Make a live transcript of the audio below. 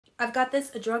I've got this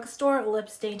Drugstore lip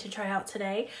stain to try out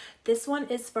today. This one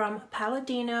is from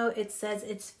Palladino. It says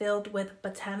it's filled with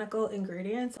botanical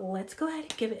ingredients. Let's go ahead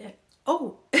and give it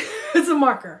oh, it's a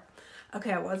marker.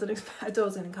 Okay, I thought it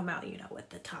was gonna come out, you know, with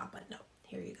the top, but no,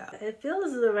 here you go. It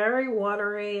feels very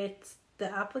watery. The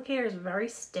applicator is very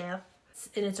stiff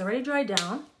and it's already dried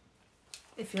down.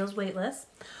 It feels weightless.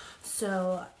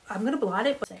 So I'm gonna blot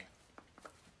it.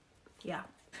 Yeah.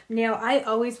 Now I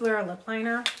always wear a lip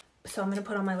liner. So I'm gonna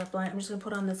put on my lip liner. I'm just gonna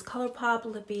put on this ColourPop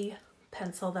lippy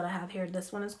pencil that I have here.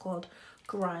 This one is called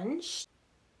Grunge.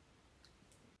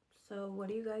 So what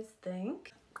do you guys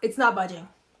think? It's not budging.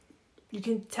 You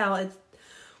can tell it's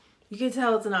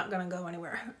not gonna go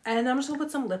anywhere. And I'm just gonna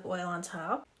put some lip oil on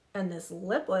top. And this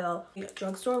lip oil,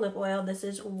 Drugstore lip oil. This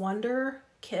is Wonder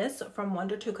Kiss from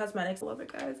Wonder 2 Cosmetics. I love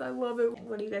it, guys. I love it.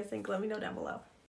 What do you guys think? Let me know down below.